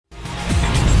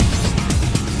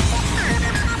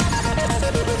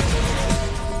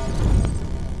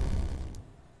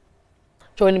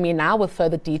Joining me now with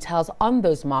further details on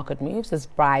those market moves is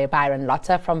Byron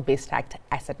Lotter from Vestact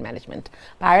Asset Management.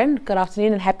 Byron, good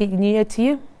afternoon and Happy New Year to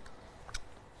you.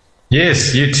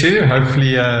 Yes, you too.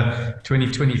 Hopefully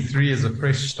 2023 is a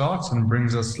fresh start and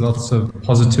brings us lots of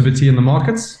positivity in the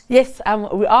markets. Yes,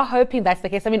 we are hoping that's the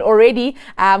case. I mean, already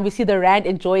we see the Rand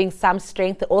enjoying some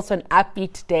strength, also an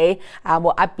upbeat day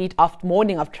or upbeat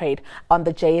morning of trade on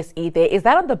the JSE there. Is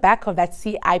that on the back of that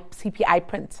CPI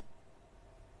print?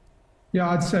 Yeah,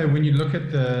 I'd say when you look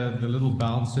at the little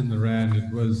bounce in the Rand,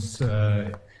 it was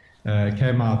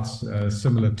came out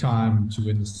similar time to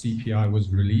when the CPI was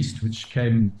released, which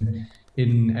came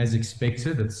in as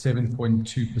expected at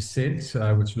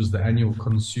 7.2%, which was the annual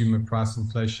consumer price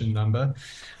inflation number,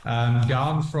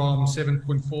 down from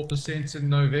 7.4% in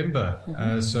November.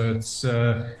 So it's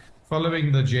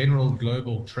following the general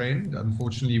global trend.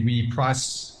 Unfortunately, we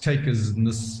price takers in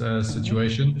this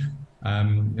situation,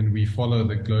 and we follow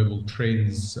the global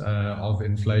trends of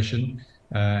inflation.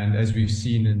 And as we've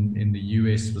seen in the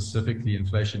US specifically,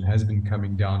 inflation has been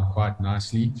coming down quite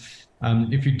nicely.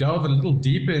 If you delve a little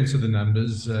deeper into the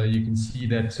numbers, you can see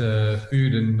that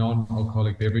food and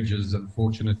non-alcoholic beverages,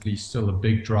 unfortunately, still a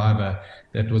big driver.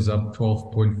 That was up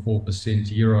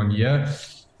 12.4% year on year.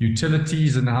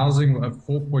 Utilities and housing were up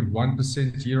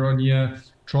 4.1% year on year.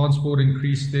 Transport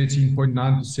increased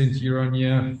 13.9% year on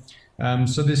year.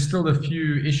 So there's still a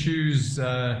few issues for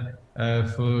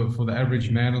the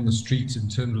average man on the streets in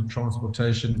terms of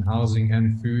transportation, housing,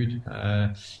 and food,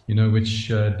 which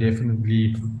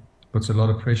definitely puts a lot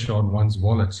of pressure on one's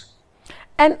wallet.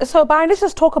 And so, Byron, let's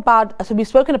just talk about, so we've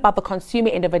spoken about the consumer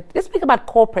end of it. Let's speak about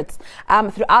corporates.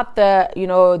 Throughout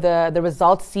the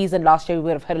results season last year, we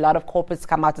would have heard a lot of corporates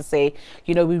come out to say,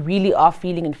 we really are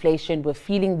feeling inflation. We're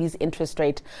feeling these interest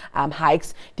rate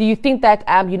hikes. Do you think that,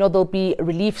 there'll be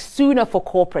relief sooner for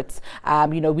corporates?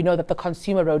 We know that the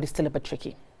consumer road is still a bit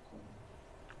tricky.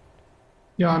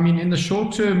 Yeah, I mean, in the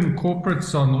short term,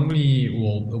 corporates are normally,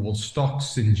 well,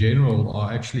 stocks in general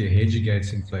are actually a hedge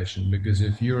against inflation, because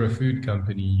if you're a food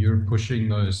company, you're pushing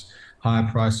those higher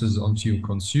prices onto your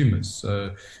consumers.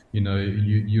 So,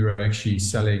 you're actually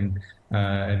selling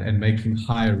and making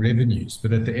higher revenues.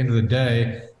 But at the end of the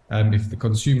day, if the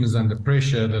consumer's under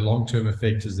pressure, the long-term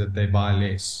effect is that they buy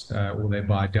less or they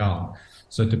buy down.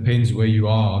 So it depends where you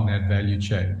are on that value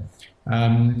chain.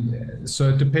 So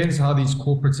it depends how these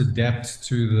corporates adapt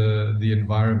to the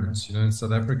environment. In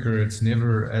South Africa, it's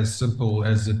never as simple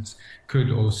as it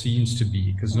could or seems to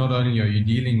be, because not only are you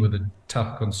dealing with a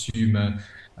tough consumer,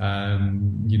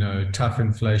 tough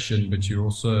inflation, but you're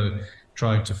also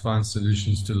trying to find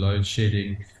solutions to load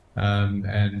shedding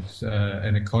and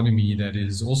an economy that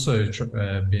is also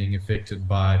being affected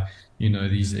by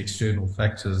these external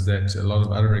factors that a lot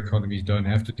of other economies don't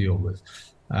have to deal with.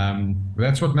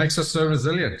 That's what makes us so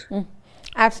resilient.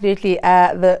 Absolutely.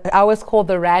 I always call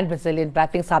the Rand resilient, but I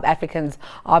think South Africans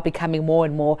are becoming more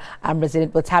and more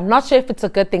resilient with time. Not sure if it's a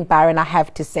good thing, Byron, I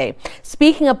have to say.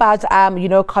 Speaking about,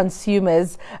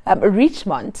 consumers,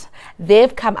 Richemont,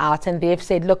 they've come out and they've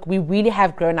said, look, we really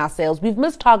have grown our sales. We've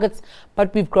missed targets,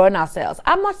 but we've grown our sales.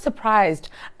 I'm not surprised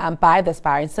by this,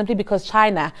 Byron, simply because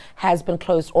China has been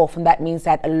closed off, and that means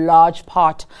that a large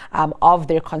part of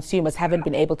their consumers haven't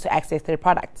been able to access their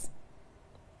products.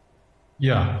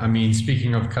 Yeah, I mean,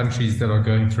 speaking of countries that are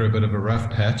going through a bit of a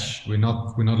rough patch, we're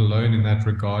not alone in that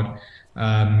regard.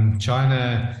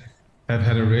 China have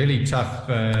had a really tough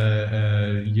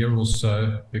year or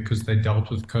so because they dealt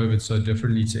with COVID so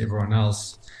differently to everyone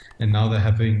else, and now they're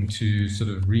having to sort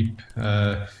of reap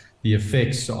the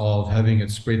effects of having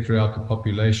it spread throughout the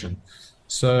population.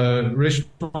 So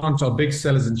restaurants are big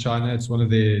sellers in China. It's one of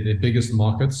their biggest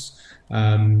markets.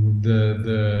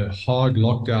 The hard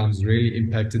lockdowns really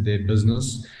impacted their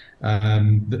business.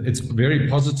 It's very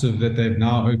positive that they've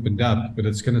now opened up, but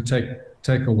it's going to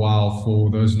take a while for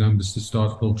those numbers to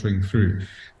start filtering through.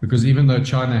 Because even though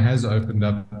China has opened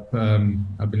up,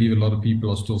 I believe a lot of people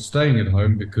are still staying at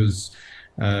home because,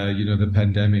 the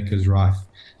pandemic is rife.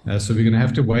 So we're going to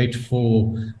have to wait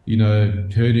for,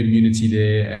 herd immunity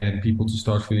there and people to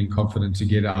start feeling confident to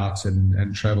get out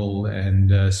and travel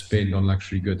and spend on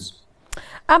luxury goods.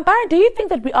 Byron, do you think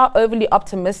that we are overly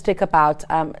optimistic about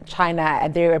China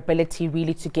and their ability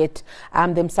really to get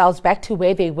themselves back to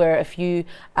where they were a few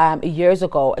years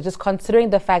ago? Just considering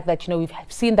the fact that, we've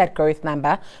seen that growth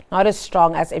number, not as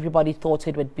strong as everybody thought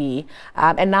it would be.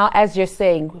 And now, as you're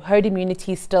saying, herd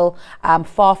immunity is still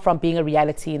far from being a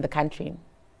reality in the country.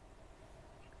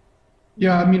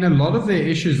 Yeah, I mean, a lot of their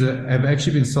issues have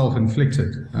actually been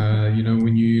self-inflicted.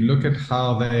 When you look at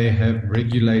how they have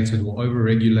regulated or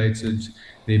over-regulated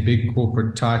their big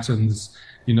corporate titans,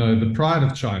 the pride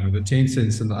of China, the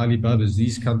Tencents and the Alibabas.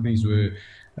 These companies were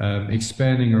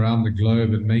expanding around the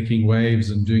globe and making waves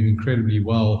and doing incredibly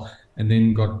well, and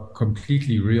then got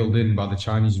completely reeled in by the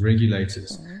Chinese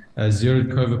regulators. Zero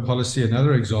COVID policy,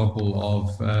 another example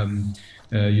of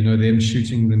them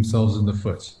shooting themselves in the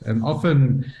foot. And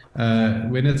often,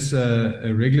 when it's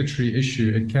a regulatory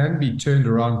issue, it can be turned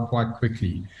around quite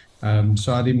quickly.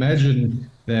 So I'd imagine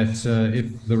that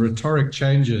if the rhetoric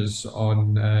changes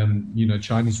on,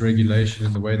 Chinese regulation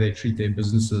and the way they treat their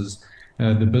businesses,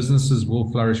 the businesses will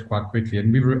flourish quite quickly.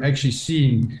 And we've actually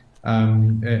seen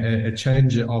a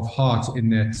change of heart in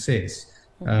that sense.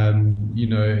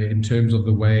 In terms of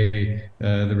the way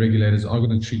the regulators are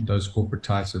going to treat those corporate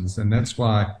titans. And that's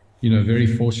why, very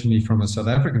fortunately from a South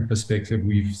African perspective,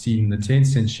 we've seen the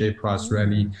Tencent share price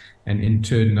rally, and in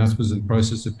turn, Naspers and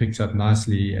Prosus have picked up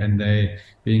nicely, and they,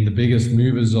 being the biggest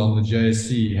movers on the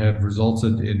JSE, have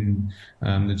resulted in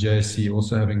the JSE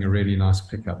also having a really nice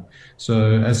pickup.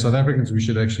 So as South Africans, we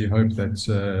should actually hope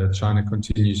that China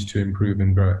continues to improve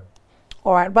and grow.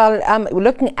 All right. Well,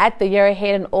 looking at the year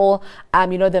ahead and all, the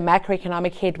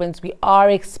macroeconomic headwinds we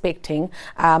are expecting,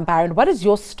 Byron, what is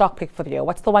your stock pick for the year?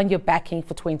 What's the one you're backing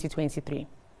for 2023?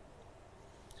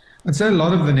 I'd say a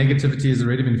lot of the negativity has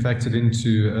already been factored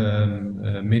into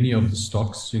many of the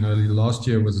stocks. Last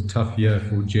year was a tough year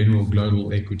for general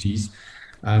global equities.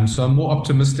 So I'm more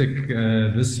optimistic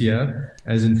this year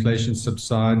as inflation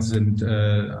subsides, and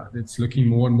it's looking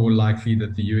more and more likely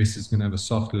that the US is going to have a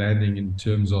soft landing in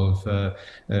terms of a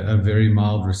very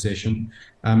mild recession.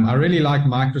 I really like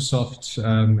Microsoft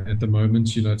at the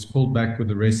moment. It's pulled back with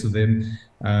the rest of them,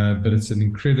 but it's an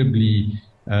incredibly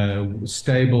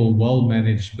stable,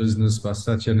 well-managed business by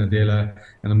Satya Nadella,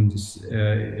 and I'm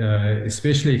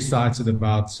especially excited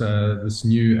about this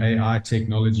new AI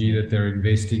technology that they're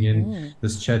investing in,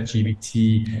 this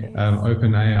ChatGPT,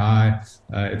 OpenAI.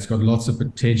 It's got lots of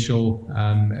potential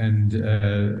and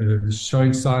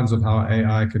showing signs of how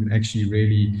AI can actually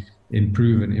really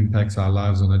improve and impact our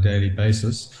lives on a daily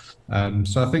basis.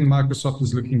 So I think Microsoft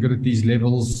is looking good at these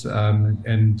levels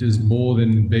and is more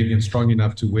than big and strong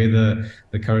enough to weather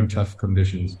the current tough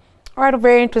conditions. All right,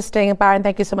 very interesting. Byron,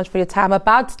 thank you so much for your time.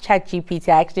 About ChatGPT,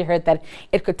 I actually heard that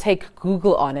it could take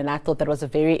Google on, and I thought that was a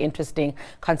very interesting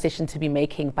concession to be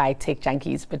making by tech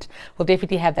junkies, but we'll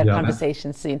definitely have that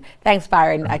conversation soon. Thanks,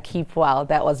 Byron. Keep well.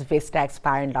 That was Vestax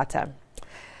Byron Lotter.